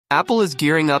Apple is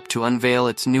gearing up to unveil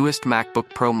its newest MacBook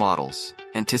Pro models,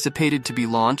 anticipated to be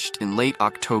launched in late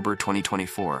October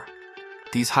 2024.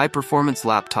 These high-performance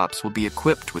laptops will be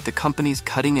equipped with the company's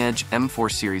cutting-edge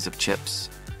M4 series of chips.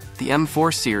 The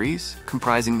M4 series,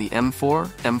 comprising the M4,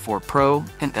 M4 Pro,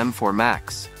 and M4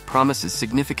 Max, promises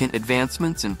significant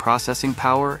advancements in processing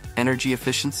power, energy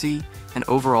efficiency, and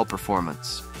overall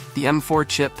performance. The M4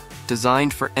 chip,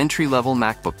 designed for entry-level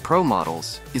MacBook Pro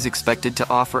models, is expected to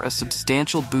offer a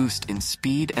substantial boost in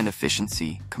speed and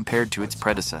efficiency compared to its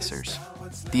predecessors.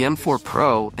 The M4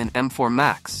 Pro and M4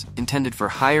 Max, intended for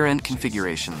higher-end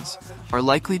configurations, are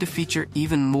likely to feature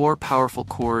even more powerful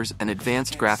cores and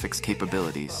advanced graphics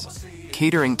capabilities,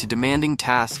 catering to demanding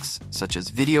tasks such as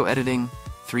video editing,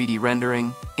 3D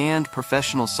rendering, and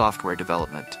professional software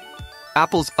development.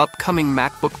 Apple's upcoming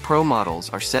MacBook Pro models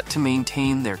are set to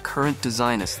maintain their current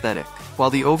design aesthetic. While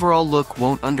the overall look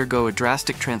won't undergo a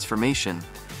drastic transformation,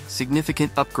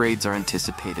 significant upgrades are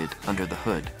anticipated under the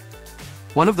hood.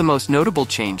 One of the most notable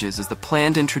changes is the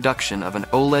planned introduction of an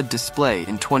OLED display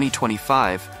in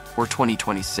 2025 or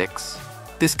 2026.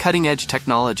 This cutting-edge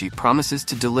technology promises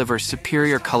to deliver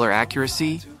superior color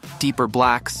accuracy, deeper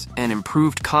blacks, and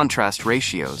improved contrast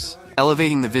ratios,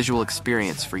 elevating the visual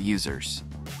experience for users.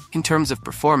 In terms of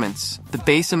performance, the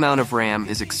base amount of RAM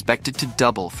is expected to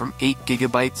double from 8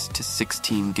 GB to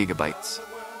 16 GB.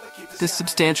 This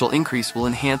substantial increase will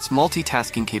enhance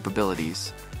multitasking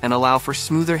capabilities and allow for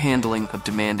smoother handling of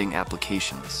demanding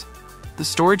applications. The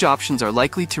storage options are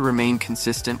likely to remain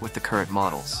consistent with the current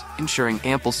models, ensuring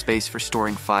ample space for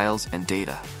storing files and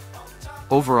data.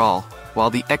 Overall, while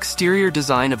the exterior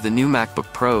design of the new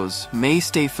MacBook Pros may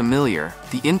stay familiar,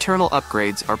 the internal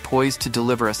upgrades are poised to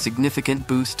deliver a significant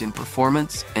boost in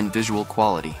performance and visual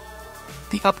quality.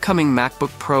 The upcoming MacBook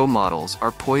Pro models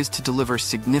are poised to deliver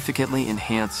significantly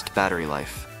enhanced battery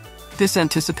life. This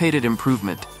anticipated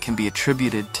improvement can be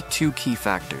attributed to two key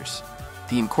factors: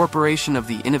 the incorporation of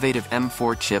the innovative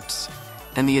M4 chips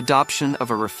and the adoption of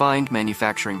a refined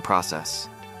manufacturing process.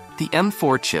 The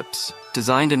M4 chips,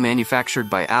 designed and manufactured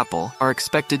by Apple, are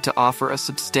expected to offer a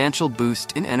substantial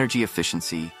boost in energy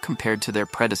efficiency compared to their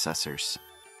predecessors.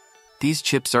 These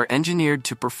chips are engineered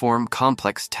to perform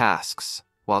complex tasks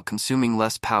while consuming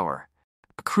less power,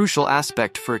 a crucial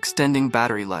aspect for extending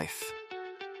battery life.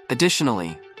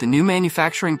 Additionally, the new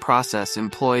manufacturing process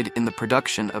employed in the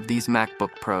production of these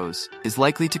MacBook Pros is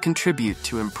likely to contribute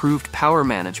to improved power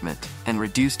management and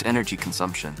reduced energy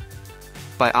consumption.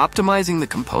 By optimizing the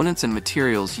components and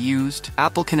materials used,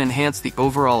 Apple can enhance the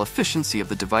overall efficiency of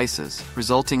the devices,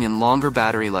 resulting in longer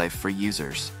battery life for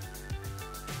users.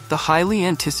 The highly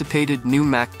anticipated new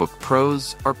MacBook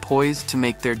Pros are poised to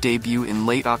make their debut in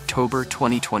late October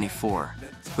 2024,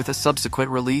 with a subsequent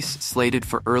release slated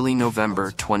for early November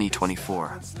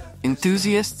 2024.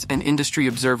 Enthusiasts and industry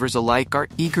observers alike are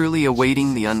eagerly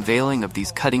awaiting the unveiling of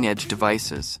these cutting-edge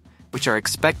devices, which are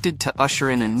expected to usher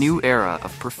in a new era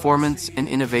of performance and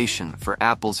innovation for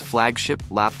Apple's flagship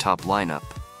laptop lineup.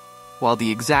 While the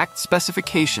exact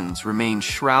specifications remain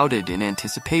shrouded in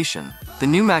anticipation, the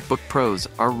new MacBook Pros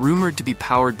are rumored to be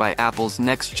powered by Apple's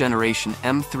next-generation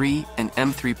M3 and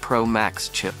M3 Pro Max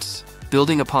chips,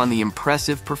 building upon the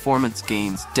impressive performance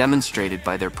gains demonstrated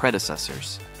by their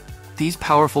predecessors. These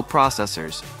powerful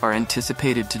processors are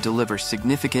anticipated to deliver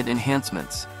significant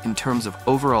enhancements in terms of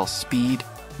overall speed,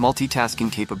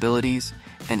 multitasking capabilities,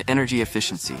 and energy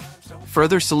efficiency,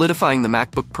 further solidifying the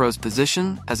MacBook Pro's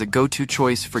position as a go-to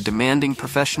choice for demanding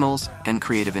professionals and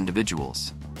creative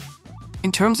individuals.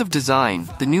 In terms of design,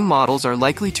 the new models are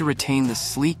likely to retain the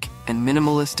sleek and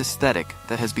minimalist aesthetic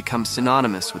that has become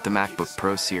synonymous with the MacBook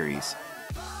Pro series.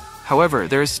 However,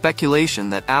 there is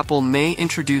speculation that Apple may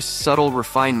introduce subtle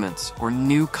refinements or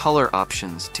new color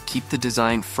options to keep the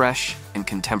design fresh and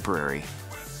contemporary.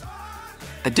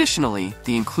 Additionally,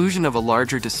 the inclusion of a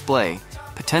larger display,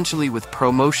 potentially with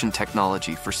ProMotion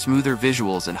technology for smoother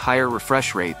visuals and higher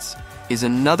refresh rates, is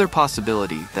another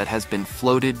possibility that has been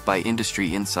floated by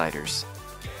industry insiders.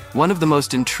 One of the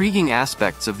most intriguing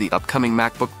aspects of the upcoming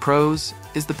MacBook Pros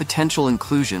is the potential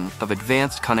inclusion of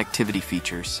advanced connectivity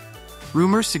features.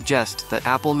 Rumors suggest that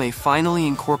Apple may finally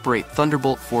incorporate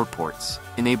Thunderbolt 4 ports,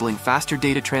 enabling faster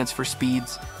data transfer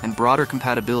speeds and broader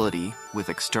compatibility with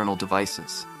external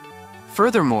devices.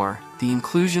 Furthermore, the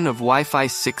inclusion of Wi-Fi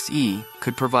 6E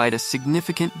could provide a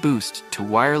significant boost to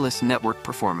wireless network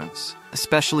performance,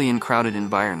 especially in crowded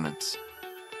environments.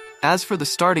 As for the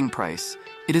starting price,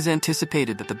 it is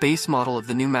anticipated that the base model of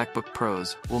the new MacBook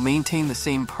Pros will maintain the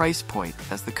same price point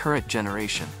as the current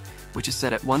generation, which is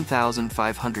set at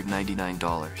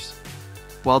 $1,599.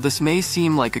 While this may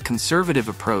seem like a conservative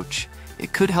approach,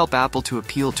 it could help Apple to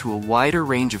appeal to a wider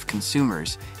range of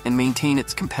consumers and maintain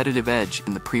its competitive edge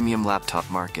in the premium laptop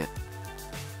market.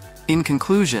 In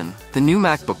conclusion, the new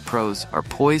MacBook Pros are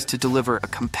poised to deliver a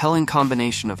compelling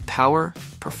combination of power,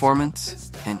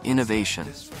 performance, and innovation.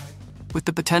 With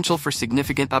the potential for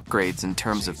significant upgrades in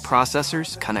terms of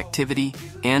processors, connectivity,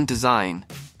 and design,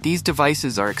 these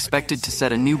devices are expected to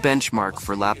set a new benchmark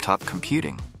for laptop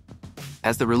computing.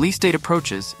 As the release date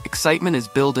approaches, excitement is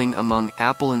building among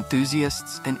Apple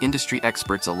enthusiasts and industry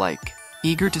experts alike,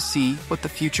 eager to see what the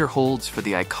future holds for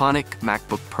the iconic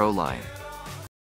MacBook Pro line.